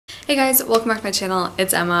Hey guys, welcome back to my channel.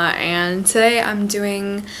 It's Emma, and today I'm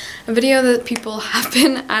doing a video that people have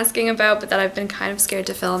been asking about but that I've been kind of scared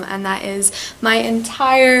to film, and that is my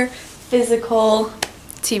entire physical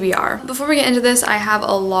TBR. Before we get into this, I have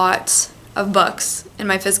a lot of books in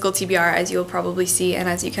my physical TBR, as you'll probably see and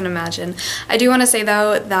as you can imagine. I do want to say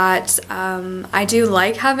though that I do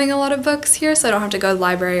like having a lot of books here, so I don't have to go to the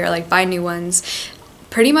library or like buy new ones.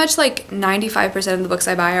 Pretty much like 95% of the books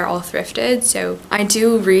I buy are all thrifted, so I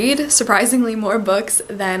do read surprisingly more books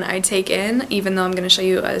than I take in, even though I'm going to show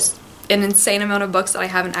you an insane amount of books that I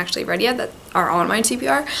haven't actually read yet that are on my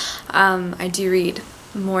TBR. I do read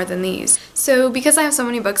more than these. So because I have so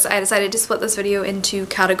many books, I decided to split this video into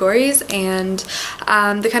categories, and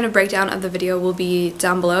the kind of breakdown of the video will be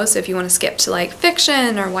down below. So if you want to skip to like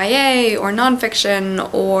fiction or YA or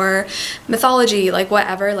nonfiction or mythology, like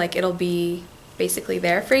whatever, like it'll be basically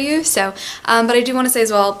there for you. So but I do want to say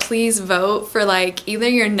as well, please vote for like either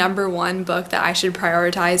your #1 book that I should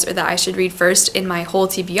prioritize or that I should read first in my whole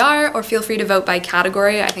TBR, or feel free to vote by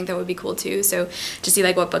category. I think that would be cool too, so to see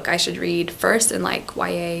like what book I should read first in like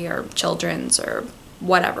YA or children's or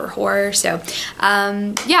whatever, horror. So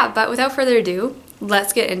yeah, but without further ado,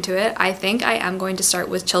 let's get into it. I think I am going to start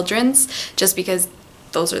with children's just because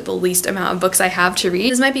those are the least amount of books I have to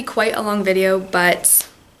read. This might be quite a long video, but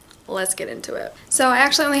let's get into it. So I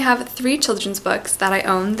actually only have 3 children's books that I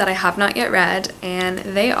own that I have not yet read, and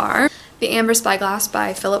they are The Amber Spyglass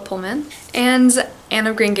by Philip Pullman and Anne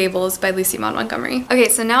of Green Gables by Lucy Maud Montgomery. Okay,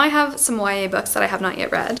 so now I have some YA books that I have not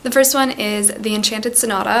yet read. The first one is The Enchanted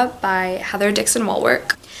Sonata by Heather Dixon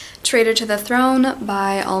Walwork, Traitor to the Throne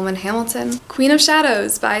by Alwyn Hamilton, Queen of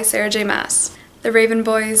Shadows by Sarah J. Maas, The Raven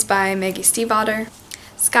Boys by Maggie Stiefvater,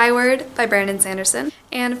 Skyward by Brandon Sanderson,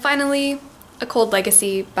 and finally A Cold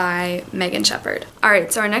Legacy by Megan Shepherd.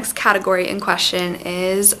 Alright, so our next category in question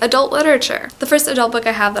is adult literature. The first adult book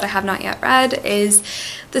I have that I have not yet read is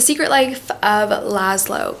The Secret Life of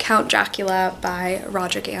Laszlo, Count Dracula by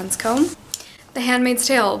Roderick Anscombe, The Handmaid's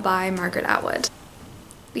Tale by Margaret Atwood,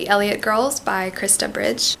 The Elliot Girls by Krista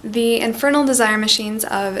Bridge, The Infernal Desire Machines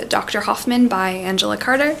of Dr. Hoffman by Angela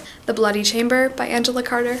Carter, The Bloody Chamber by Angela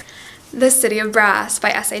Carter, The City of Brass by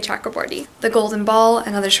S.A. Chakraborty, The Golden Ball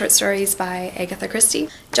and Other Short Stories by Agatha Christie,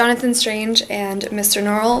 Jonathan Strange and Mr.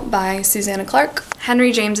 Norrell by Susanna Clarke,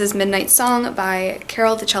 Henry James's Midnight Song by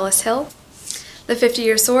Carol DeChellis Hill, The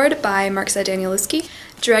 50-Year Sword by Markza Danielewski,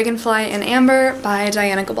 Dragonfly and Amber by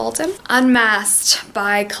Diana Gabaldon, Unmasked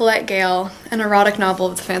by Colette Gale, an erotic novel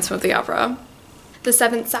of the Phantom of the Opera, The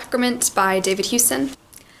Seventh Sacrament by David Hewson,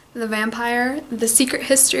 The Vampire, The Secret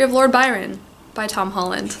History of Lord Byron by Tom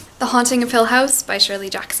Holland, The Haunting of Hill House by Shirley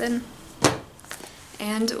Jackson,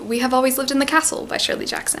 and We Have Always Lived in the Castle by Shirley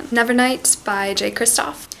Jackson, Nevernight by Jay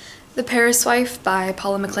Kristoff, The Paris Wife by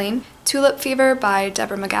Paula McLean, Tulip Fever by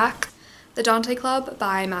Deborah McGack, The Dante Club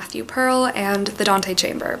by Matthew Pearl, and The Dante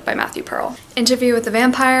Chamber by Matthew Pearl, Interview with the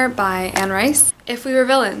Vampire by Anne Rice, If We Were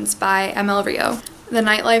Villains by M.L. Rio, The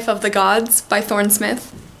Nightlife of the Gods by Thorne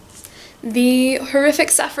Smith, The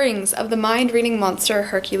Horrific Sufferings of the Mind-Reading Monster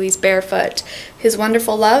Hercules Barefoot, His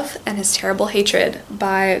Wonderful Love and His Terrible Hatred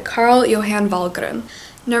by Carl Johan Wahlgren,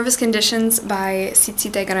 Nervous Conditions by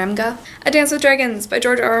Tsitsi Degaremga, A Dance with Dragons by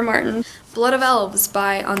George R.R. Martin, Blood of Elves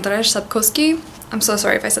by Andrzej Sapkowski. I'm so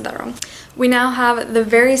sorry if I said that wrong. We now have the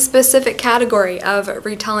very specific category of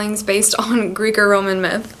retellings based on Greek or Roman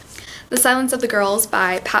myth. The Silence of the Girls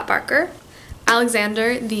by Pat Barker,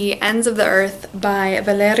 Alexander, The Ends of the Earth by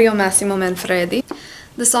Valerio Massimo Manfredi,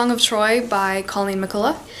 The Song of Troy by Colleen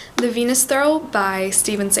McCullough, The Venus Throw by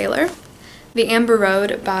Stephen Saylor, The Amber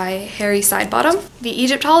Road by Harry Sidebottom, The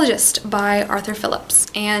Egyptologist by Arthur Phillips,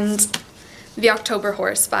 and The October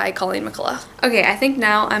Horse by Colleen McCullough. Okay, I think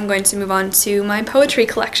now I'm going to move on to my poetry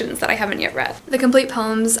collections that I haven't yet read. The Complete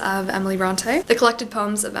Poems of Emily Bronte, The Collected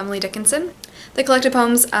Poems of Emily Dickinson, The Collected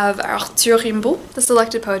Poems of Arthur Rimbaud, The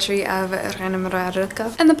Selected Poetry of Rainer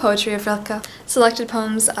Rilke, and The Poetry of Rilke, Selected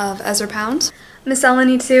Poems of Ezra Pound,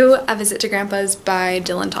 Miscellany 2, A Visit to Grandpa's by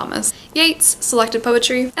Dylan Thomas, Yeats, Selected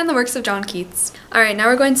Poetry, and the works of John Keats. Alright, now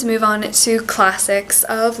we're going to move on to classics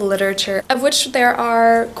of literature, of which there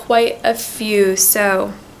are quite a few,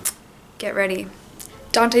 so get ready.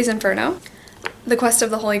 Dante's Inferno, The Quest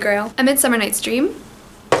of the Holy Grail, A Midsummer Night's Dream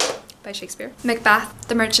by Shakespeare, Macbeth,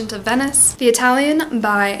 The Merchant of Venice, The Italian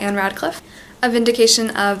by Anne Radcliffe, A Vindication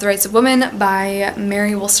of the Rights of Women by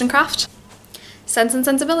Mary Wollstonecraft, Sense and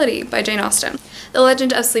Sensibility by Jane Austen, The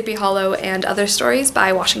Legend of Sleepy Hollow and Other Stories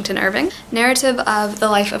by Washington Irving, Narrative of the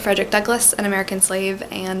Life of Frederick Douglass, an American Slave,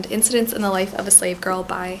 and Incidents in the Life of a Slave Girl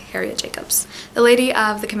by Harriet Jacobs, The Lady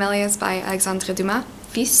of the Camellias by Alexandre Dumas,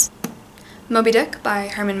 Fils, Moby Dick by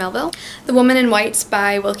Herman Melville, The Woman in White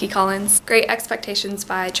by Wilkie Collins, Great Expectations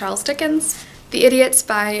by Charles Dickens, The Idiots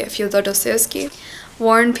by Fyodor Dostoevsky,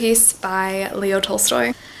 War and Peace by Leo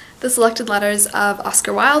Tolstoy, The Selected Letters of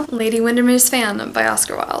Oscar Wilde, Lady Windermere's Fan by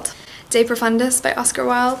Oscar Wilde, De Profundis by Oscar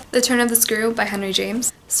Wilde, The Turn of the Screw by Henry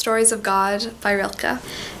James, Stories of God by Rilke,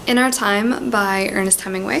 In Our Time by Ernest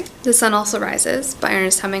Hemingway, The Sun Also Rises by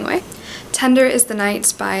Ernest Hemingway, Tender is the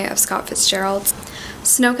Night by F. Scott Fitzgerald,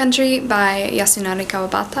 Snow Country by Yasunari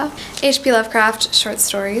Kawabata, H.P. Lovecraft short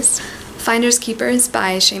stories, Finders Keepers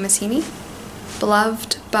by Seamus Heaney,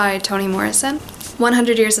 Beloved by Toni Morrison,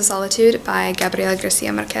 100 Years of Solitude by Gabriel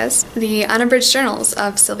Garcia Marquez, The Unabridged Journals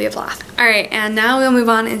of Sylvia Plath. Alright, and now we'll move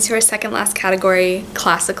on into our second last category,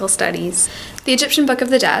 Classical Studies. The Egyptian Book of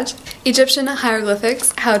the Dead, Egyptian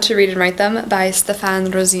Hieroglyphics, How to Read and Write Them by Stefan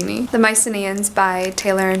Rossini, The Mycenaeans by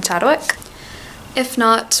Taylor and Chadwick, If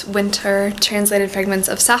Not Winter, Translated Fragments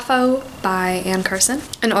of Sappho by Anne Carson,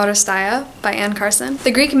 An Oresteia by Anne Carson,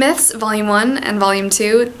 The Greek Myths, Volume 1 and Volume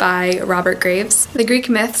 2 by Robert Graves, The Greek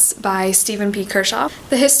Myths by Stephen P. Kershaw,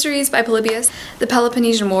 The Histories by Polybius, The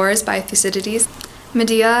Peloponnesian Wars by Thucydides,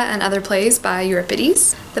 Medea and Other Plays by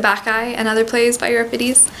Euripides, The Bacchae and Other Plays by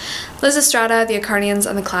Euripides, Lysistrata, The Acharnians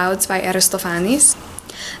and the Clouds by Aristophanes,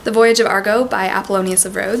 The Voyage of Argo by Apollonius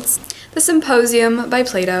of Rhodes, The Symposium by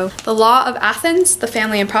Plato, The Law of Athens, The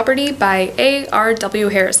Family and Property by A.R.W.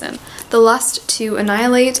 Harrison, The Lust to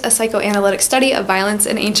Annihilate, A Psychoanalytic Study of Violence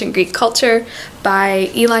in Ancient Greek Culture by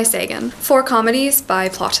Eli Sagan, Four Comedies by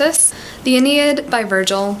Plautus, The Aeneid by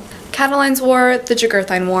Virgil, Catiline's War, The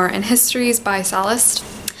Jugurthine War, and Histories by Sallust,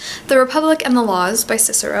 The Republic and the Laws by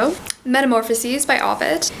Cicero, Metamorphoses by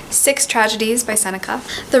Ovid, Six Tragedies by Seneca,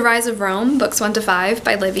 The Rise of Rome, Books 1 to 5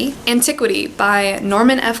 by Livy, Antiquity by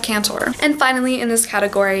Norman F. Cantor, and finally in this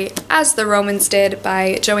category, As the Romans Did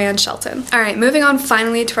by Joanne Shelton. Alright, moving on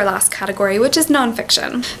finally to our last category, which is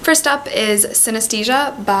nonfiction. First up is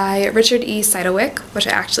Synesthesia by Richard E. Sidewick, which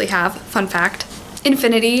I actually have, fun fact.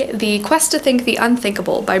 Infinity, The Quest to Think the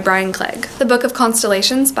Unthinkable by Brian Clegg, The Book of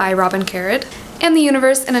Constellations by Robin Carrad, and The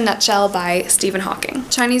Universe in a Nutshell by Stephen Hawking,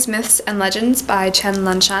 Chinese Myths and Legends by Chen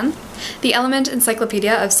Lunshan, The Element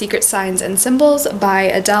Encyclopedia of Secret Signs and Symbols by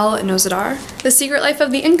Adele Nozadar, The Secret Life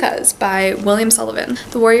of the Incas by William Sullivan,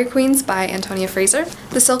 The Warrior Queens by Antonia Fraser,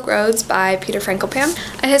 The Silk Roads by Peter Frankopan,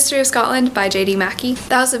 A History of Scotland by J.D. Mackey,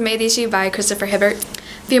 The House of Medici by Christopher Hibbert,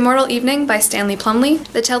 The Immortal Evening by Stanley Plumley,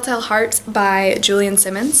 The Telltale Heart by Julian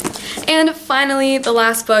Simmons, and finally, the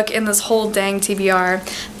last book in this whole dang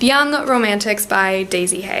TBR, The Young Romantics by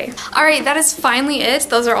Daisy Hay. Alright, that is finally it.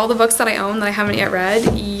 Those are all the books that I own that I haven't yet read.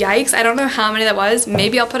 Yikes, I don't know how many that was.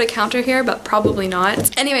 Maybe I'll put a counter here, but probably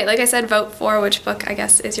not. Anyway, like I said, vote for which book I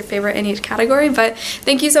guess is your favorite in each category, but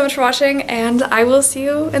thank you so much for watching, and I will see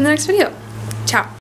you in the next video. Ciao!